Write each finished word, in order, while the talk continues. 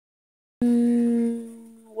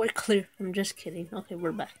We're clear. I'm just kidding. Okay,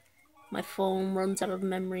 we're back. My phone runs out of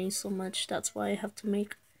memory so much. That's why I have to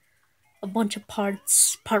make a bunch of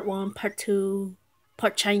parts. Part 1, part 2,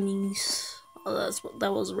 part Chinese. Oh,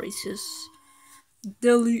 that was racist.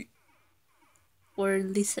 Delete. Or at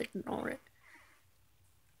least ignore it.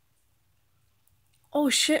 Oh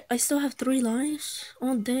shit, I still have 3 lives?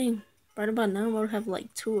 Oh dang. Right about now I'll have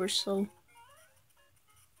like 2 or so.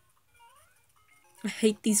 I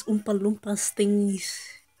hate these Oompa Loompas thingies.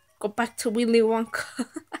 Go back to Willy Wonka.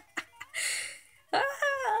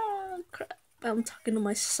 Ah, crap. I'm talking to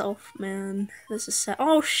myself, man. This is sad.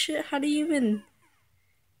 Oh shit, how do you even...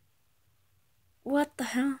 What the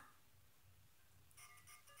hell?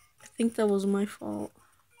 I think that was my fault.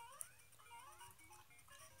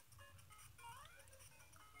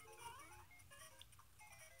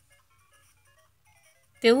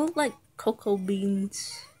 They look like cocoa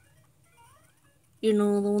beans. You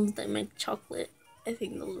know, the ones that make chocolate. I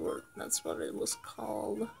think that's what it was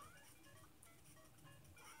called.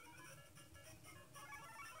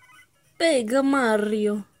 Pega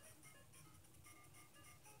Mario.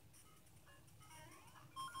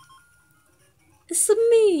 It's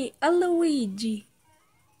me, Luigi.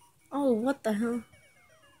 Oh, what the hell?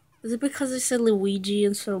 Is it because I said Luigi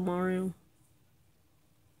instead of Mario?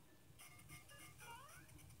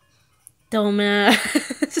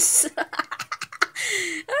 Dumbass.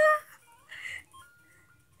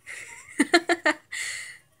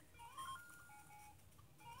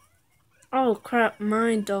 Oh crap,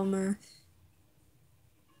 my dumbass.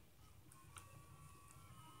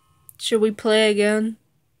 Should we play again?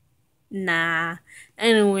 Nah.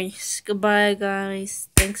 Anyways, goodbye guys.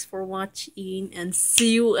 Thanks for watching and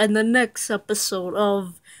see you in the next episode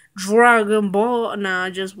of Dragon Ball. Nah,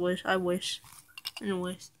 I wish.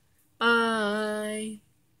 Anyways. Bye.